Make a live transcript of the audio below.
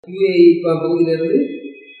UAE பகுதியிலிருந்து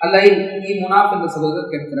Al Ain Munaf என்ற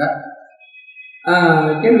சகோதரர் கேட்கிறார்.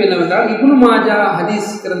 கேள்வி என்னவென்றால், இப்னு மாஜா ஹதீஸ்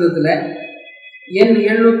கிரந்தத்துல எண்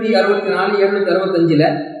 764 765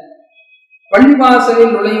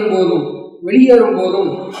 பள்ளிவாசலில் நுழையும் போதும் வெளியேறும் போதும்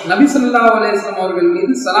நபி ஸல்லல்லாஹு அலைஹி வஸல்லம் அவர்கள்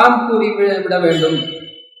மீது சலாம் கூறி விட வேண்டும்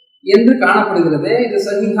என்று காணப்படுகிறது. இது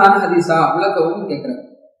சஹீஹான ஹதீஸா, விளக்கவும் கேட்கிறார்.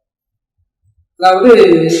 அதாவது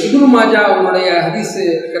இப்னு மாஜா அவருடைய ஹதீஸ்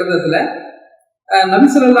கிரந்தத்துல நபி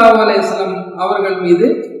ஸல்லல்லாஹு அலைஹி வஸல்லம் அவர்கள் மீது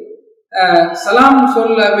சலாம்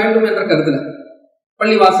சொல்ல வேண்டும் என்ற கருத்துல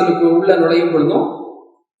பள்ளிவாசலுக்கு உள்ள நுழையும் பொழுதும்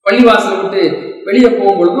பள்ளிவாசலை விட்டு வெளியே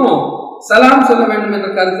போகும் பொழுதும் சலாம் சொல்ல வேண்டும் என்ற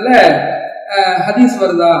கருத்துல ஹதீஸ்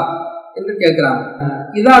வருதா என்று கேட்கிறாங்க.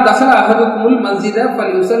 இதா தஹல அஹதுகுமுல் மஸ்ஜித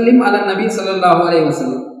ஃபல்யுஸல்லிம் அலா நபி ஸல்லல்லாஹு அலைஹி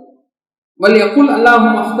வஸல்லம் வல்யகுல்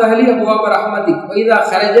அல்லாஹும்ம அஃப்தஹ் லி அப்வாப ரஹ்மதிக் வ இதா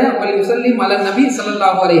ஹரஜ ஃபல்யுஸல்லிம் அலா நபி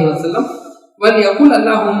ஸல்லல்லாஹு அலைஹி வஸல்லம் வல்யகுல்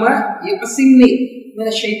அல்லாஹும்ம யக்ஸிம்னி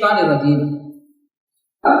மினஷ் ஷைத்தானிர் ரஜீம்.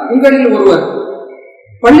 உங்களில் ஒருவர்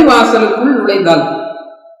பள்ளிவாசலுக்குள் நுழைந்தால்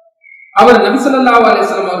அவர் நபி ஸல்லல்லாஹு அலைஹி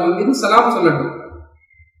வஸல்லம் அவர்கள் மீது சலாம் சொல்லட்டும்,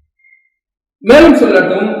 மேலும்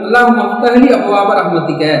சொல்லட்டும் அல்லாஹும்ம அஃப்தஹ் லி அப்வாப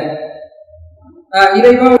ரஹ்மதிக,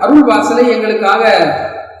 இறைவா அருள் வாசலை எங்களுக்காக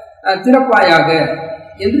திறப்பாயாக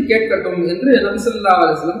என்று கேட்கட்டும் என்று நபி ஸல்லல்லாஹு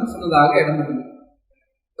அலைஹி வஸல்லம் சொன்னதாக இடம்பெற்றுள்ளது.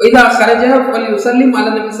 வைதா ஹரஜ ஃபல்யுஸல்லிம்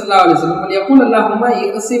அலா நபி ஸல்லல்லாஹு அலைஹி வஸல்லம் வல்யகுல் அல்லாஹும்ம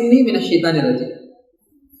யக்ஸிம்னி மினஷ் ஷைத்தானிர் ரஜீம்.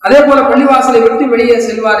 அதே போல பள்ளிவாசலை விட்டு வெளியே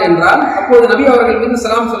செல்வார் என்றால் அப்போது நபி அவர்கள் மீது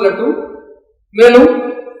சலாம் சொல்லட்டும், மேலும்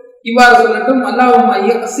இவ்வாறு சொல்லட்டும் அல்லாஹும்ம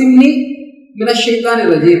யக்ஸிம்னி மினஷ்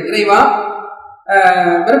ஷைத்தானிர் ரஜீம், இறைவா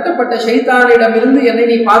விரட்டப்பட்ட ஷைத்தானிடமிருந்து என்னை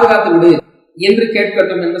நீ பாதுகாத்து விடு என்று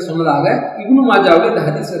கேட்கட்டும் என்று சொன்னதாக இப்னு மாஜாவில் இந்த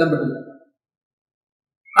ஹதீஸ் இடம்பெற்றது.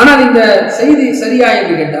 ஆனால் இந்த செய்தி சரியா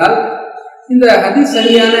என்று கேட்டால் இந்த ஹதீஸ்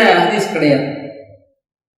சரியான ஹதீஸ் கிடையாது.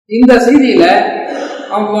 இந்த செய்தியில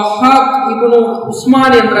வஹாக் இப்னு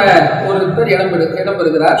உஸ்மான் என்ற ஒருத்தர்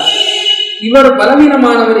இடம்பெறுகிறார். இவர்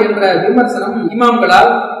பலவீனமானவர் என்ற விமர்சனம்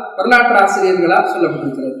இமாம்களால் வரலாற்று ஆசிரியர்களால்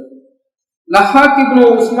சொல்லப்பட்டிருக்கிறது. லஹாக் இப்னு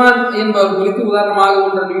உஸ்மான் என்பவர் குறித்து உதாரணமாக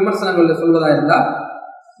ஒன்று விமர்சனங்கள் சொல்வதா இருந்தால்,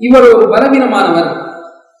 இவர் ஒரு பலவீனமானவர்,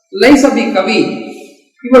 லைசபி கவி,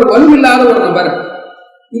 இவர் வலுவில்லாத ஒரு நபர்,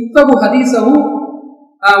 இத்தபு ஹதீஸஹு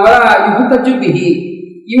வலா யுஹ்தஜு பிஹி,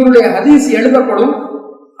 இவருடைய ஹதீஸ் எழுதப்படும்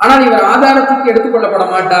ஆனால் இவர் ஆதாரத்துக்கு எடுத்துக்கொள்ளப்பட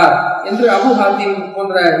மாட்டார் என்று அபு ஹாத்திம்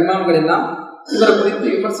போன்ற இமாம்கள் எல்லாம் இவரை குறித்து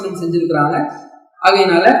விமர்சனம் செஞ்சிருக்கிறாங்க.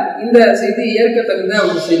 ஆகையினால இந்த செய்தி ஏற்க தகுந்த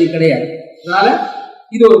ஒரு செய்தி கிடையாது. அதனால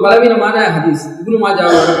இது ஒரு பலவீனமான ஹதீஸ். இப்னு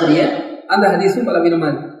மாஜாவில் வரக்கூடிய அந்த ஹதீஸும் பலவீனமா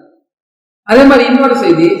இருக்கு. அதே மாதிரி இன்னொரு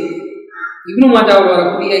செய்தி இப்னு மாஜாவில்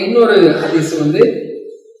வரக்கூடிய இன்னொரு ஹதீஸ்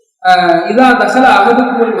இதா தஹல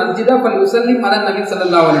அஹதுகுமுல் மஸ்ஜித ஃபல்யுஸல்லிம் அலா நபி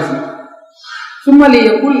ஸல்லல்லாஹு அலைஹி வஸல்லம் சும்ம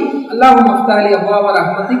லியகுல் அல்லாஹும்ம அஃப்தஹ் லி அப்வாப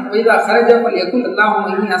ரஹ்மதிக் வ இதா ஹரஜ ஃபல்யகுல்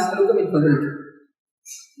அல்லாஹும்ம இன்னி அஸ்அலுக மின் ஃபத்லிக்.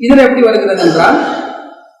 இதில் எப்படி வருகிறது என்றால்,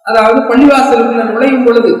 அதாவது பள்ளிவாசலுக்குள்ள நுழையும்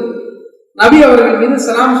பொழுது நபி அவர்கள் மீது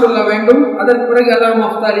சலாம் சொல்ல வேண்டும், அதற்கு பிறகு அல்லாஹும்ம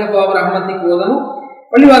அஃப்தஹ் லி அப்வாப ரஹ்மதிக் ஓதணும்,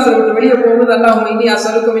 பள்ளிவாசல் விட்டு வெளியே போகும்போது அல்லாஹும்ம இன்னி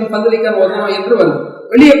அஸ்அலுக மின் ஃபத்லிக ஓதணும் என்று வரும்.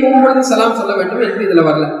 வெளியே போகும்பொழுது சலாம் சொல்ல வேண்டும் என்று இதுல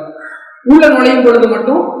வரல. உள்ள நுழையும் பொழுது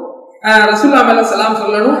மட்டும் ரசூலுல்லாஹ் மேல சலாம்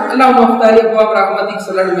சொல்லணும், அல்லாஹும்ம அஃப்தஹ் லி அப்வாப ரஹ்மதிக்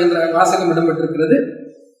சொல்லணும் என்ற வாசகம் இடம்பெற்றிருக்கிறது.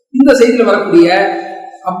 இந்த செய்தியில் வரக்கூடிய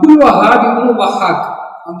அப்துல் வஹாப் இப்னு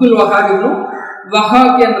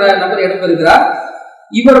வஹாக் என்ற நபர் இடம்பெறுகிறார்.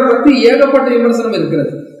 இவரை பற்றி ஏகப்பட்ட விமர்சனம்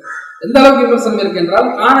இருக்கிறது. எந்த அளவுக்கு விமர்சனம் இருக்கு என்றால்,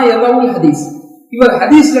 ஆன எதவுல் ஹதீஸ், இவர்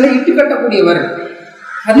ஹதீஸ்களை இட்டுக்கட்டக்கூடியவர்,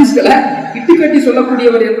 ஹதீஸ்களை இட்டுக்கட்டி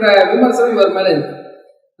சொல்லக்கூடியவர் என்ற விமர்சனம் இவர் மேல இருக்கு.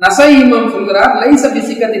 நசை இமாம் சொல்கிறார், லைஸ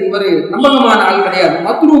பிசிக்கத்தின், இவர் நம்பகமான ஆள் கிடையாது,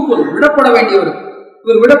 மத்ரூக்குல், விடப்பட வேண்டியவர்,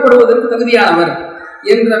 இவர் விடப்படுவதற்கு தகுதியானவர்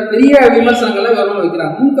என்ற பெரிய விமர்சனங்களை இவர்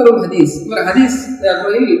வைக்கிறார். முன்கருள் ஹதீஸ், இவர் ஹதீஸ்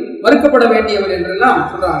துறையில் மறுக்கப்பட வேண்டியவர் என்றெல்லாம்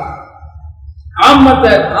சொல்றாங்க.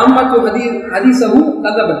 ஆம்மத்து ஹதீஸஹு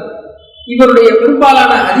கதப, இவருடைய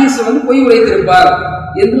பெரும்பாலான ஹதீஸ் பொய் உரைத்திருப்பார்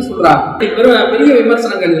என்று சொல்றாங்க. பெரிய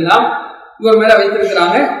விமர்சனங்கள் எல்லாம் இவர் மேல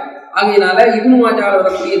வைத்திருக்கிறாங்க. ஆகையினால இப்னு மாஜாவில்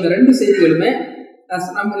வரக்கூடிய இந்த ரெண்டு செய்திகளுமே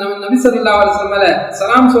நபி ஸல்லல்லாஹு அலைஹி வஸல்லம் மேல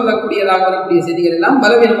சலாம் சொல்லக்கூடியதாக வரக்கூடிய செய்திகள் எல்லாம்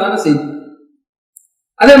பலவீனமான செய்தி.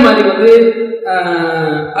 அதே மாதிரி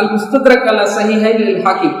அல் முஸ்தத்ரக் அலா ஸஹீஹைன் லில்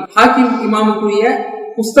ஹாக்கிம் இமாமுக்குரிய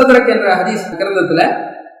முஸ்தத்ரக் என்ற ஹதீஸ் கிரந்தத்துல,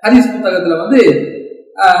 ஹதீஸ் புத்தகத்துல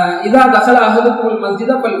இதா தஹல அஹதுகுமுல்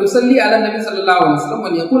மஸ்ஜித ஃபல்யுஸல்லி அலா நபி ஸல்லல்லாஹு அலைஹி வஸல்லம்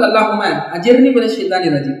வல்யகுல் அல்லாஹும்ம அஜிர்னி மினஷ்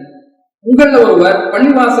ஷைத்தானிர் ரஜீம், உங்களில் ஒருவர்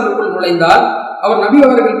பள்ளிவாசலுக்குள் நுழைந்தால் அவர் நபி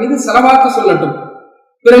அவர்கள் மீது ஸலவாத் சொல்லட்டும்,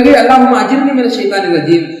 பிறகு அல்லாஹும்ம அஜிர்னி மினஷ் ஷைத்தானிர்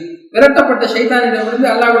ரஜீம், விரட்டப்பட்ட ஷைத்தானிடமிருந்து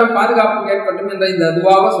அல்லாஹ்விடம் பாதுகாப்பு கேட்கட்டும் என்ற இந்த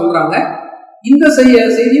துஆவை சொல்றாங்க. இந்த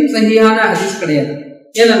செய்தியும் சஹீஹான ஹதீஸ் கிடையாது.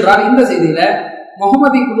 ஏனென்றால் இந்த செய்தியில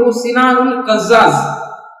முஹம்மது இப்னு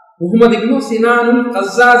சினானுல்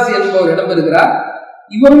கஸ்ஸாஸ் என்பவர் இடம்பெறுகிறார்.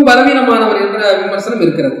 இவரும் பலவீனமானவர் என்ற விமர்சனம்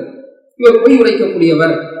இருக்கிறது. இவர் பொய்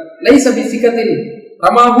உரைக்கக்கூடியவர். லைஸ பிசிகத்தின்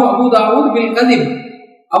ரமாஹு அபூதாவூத் பில் கதிப்.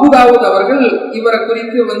 அபூதாவூத் அவர்கள் இவரை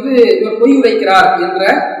குறித்து இவர் பொய் உரைக்கிறார் என்ற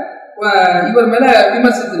இவர் மேல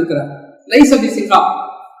விமர்சித்திருக்கிறார். லைஸ பிசிகா.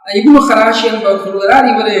 இப்னு ஹராஷி என்பவர் சொல்கிறார்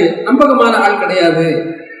இவர் நம்பகமான ஆள் கிடையாது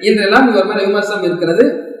என்றெல்லாம் இவர் மேல விமர்சனம் இருக்கிறது.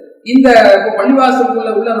 இந்த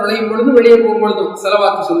பள்ளிவாசலுக்குள்ள உள்ள நுழையும் பொழுது வெளியே போகும் பொழுதும்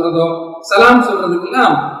செலவாத்து சொல்றதோ சலாம்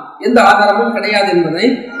சொல்றதுக்கெல்லாம் எந்த ஆதாரமும் கிடையாது என்பதை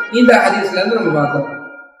இந்த ஹதீஸ்ல இருந்து நம்ம பார்த்தோம்.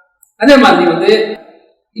 அதே மாதிரி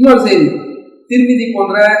இன்னொரு செய்தி திருமிதி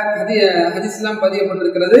போன்ற ஹதீஸ்லாம்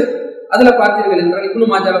பதியப்பட்டிருக்கிறது. அதுல பார்த்தீர்கள் என்றால்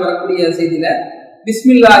இப்னு மாஜால வரக்கூடிய செய்தியில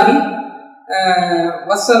பிஸ்மில்லாஹி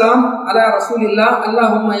வஸ்ஸலாம் அலா ரசூலில்லாஹ்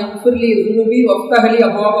அல்லாஹும்ம யக்ஃபிர்லி ஸுனூபி வஃப்தஹ் லி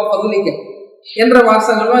அப்வாப ஃபضலிக என்ற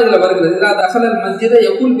வாசகங்களும் இதுல வருகிறது. இதா தஹலல் மஸ்ஜித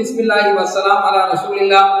யகுல் பிஸ்மில்லாஹி வஸ்ஸலாம் அலா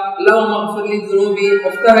ரசூலில்லாஹ் அல்லாஹும்ம யக்ஃபிர்லி ஸுனூபி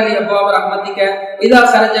வஃப்தஹ் லி அப்வாப ரஹ்மதிக இதா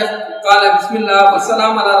خرج قال بسم الله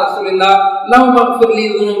والسلام على رسول الله اللهم اغفر لي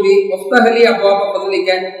ذنوبي وافتح لي ابواب فضلك.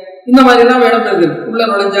 இந்த மாதிரி எல்லாம் இடம் இருக்குது. உள்ள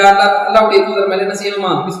நுழைஞ்சா அல்லாஹ்வுடைய தூதர் மேல என்ன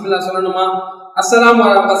செய்யணுமா? பிஸ்மில்லாஹ் சொல்லணுமா? அஸ்ஸலாமு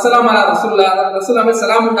அலா ரசூலுல்லாஹ் ரசூலுல்லாஹி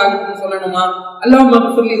ஸலாம் உண்டாகட்டும் சொல்லணுமா? அல்லாஹும்ம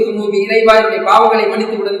அக்ஃபிர் லி ذுனூபி இறைவா என்னுடைய பாவங்களை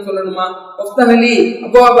மன்னித்து விடுன்னு சொல்லணுமா? வஃப்தஹ் லி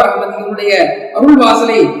அப்வாப ரஹ்மதிக உன்னுடைய அருள்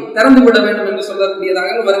வாசலை திறந்து விட வேண்டும் என்று சொல்லக்கூடியதாக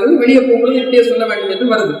வருகிறது. வெளியே போகும்போது இப்படியே சொல்ல வேண்டும் என்று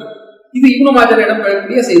வருது. இது இப்னு மாஜால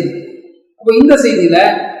இடம்பெறக்கூடிய செய்தி. அப்போ இந்த செய்தியில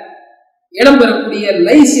இடம்பெறக்கூடிய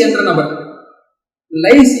லைஸ் என்ற நபர்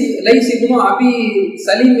லைஸ் இப்னு அபி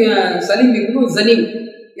சலீம் இப்னு ஜனீம்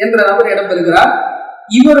என்ற நபர் இடம்பெறுகிறார்.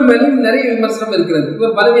 இவர் மேலும் நிறைய விமர்சனம் இருக்கிறது.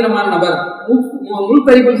 இவர் பலவீனமான நபர்,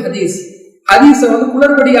 முல்கரிபுல் ஹதீஸை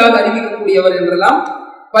குளறுபடியாக அறிவிக்கக்கூடியவர் என்றெல்லாம்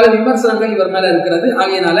பல விமர்சனங்கள் இவர் மேல இருக்கிறது.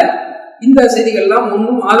 ஆகையினால இந்த செய்திகள்லாம்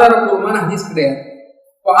ஒன்றும் ஆதாரபூர்வமான ஹதீஸ் கிடையாது.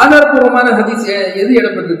 ஆதாரபூர்வமான ஹதீஸ் எது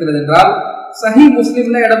இடம்பெற்றிருக்கிறது என்றால் சஹீ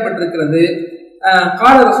முஸ்லிம்ல இடம்பெற்றிருக்கிறது.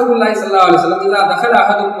 கால ரசூலுல்லாஹி ஸல்லல்லாஹு அலைஹி வஸல்லம் இதா தஹல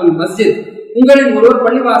அஹதுகுல் மஸ்ஜித் உங்களின் ஒருவர்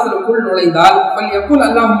பள்ளிவாசலுக்குள் நுழைந்தால் ஃபல்யகுல்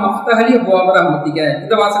அல்லாஹும்ம அஃப்தஹ் லி அப்வாப ரஹ்மதிக.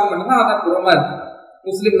 இந்த வாசகம் மட்டும் தான் ஆதாரபூர்வமா இருக்கு.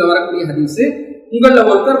 முஸ்லிம்ல வரக்கூடிய ஹதீஸ். உங்கள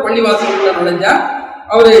ஒருத்தர் பள்ளிவாசலுக்குள்ள நுழைஞ்சா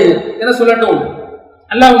அவரு என்ன சொல்லட்டும்?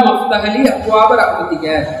 அல்லாஹும்ம அஃப்தஹ் லி அப்வாப ரஹ்மதிக,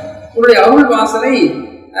 உன்னுடைய அருள் வாசலை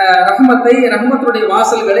ரஹ்மத்துடைய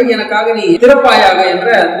வாசல்களை எனக்காக நீ திறப்பாயாக என்ற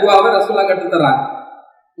துஆவை ரசூலுல்லாஹ் கற்றுத் தர்றாங்க.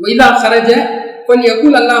 வைதா خرج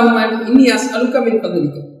فليقول اللهم اني اسالك من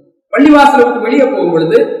فضلك. பள்ளிவாசலை விட்டு வெளியே போகும்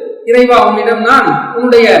பொழுது இறைவா உன்னிடம் நான்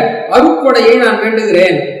உன்னுடைய அருட்கொடையை நான்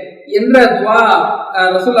வேண்டுகிறேன் என்ற துஆ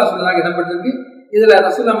ரசூலுல்லாஹ் சொல்றாங்க இடம்பெற்றிருக்கு. இதுல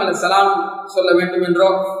ரசூலுல்லாஹ் மேல சலாம் சொல்ல வேண்டும் என்றோ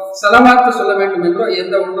ஸலவாத் சொல்ல வேண்டும் என்றோ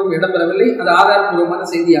எந்த ஒன்றும் இடம்பெறவில்லை. அது ஆதாரபூர்வமான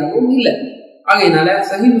செய்தியாகவும் இல்லை. ஆகையினால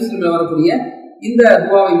சஹீஹ் முஸ்லிம்ல வரக்கூடிய இந்த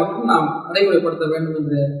துஆவை மட்டும் நாம் நடைமுறைப்படுத்த வேண்டும்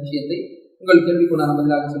என்ற விஷயத்தை உங்கள் கேள்விக்கு நான்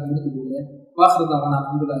பதிலாக சொல்லி முடித்துக் கொள்கிறேன். வாஹிரு தஅவானா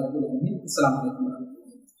அல்ஹம்துலில்லாஹி ரப்பில் ஆலமீன். அஸ்ஸலாமு அலைக்கும்.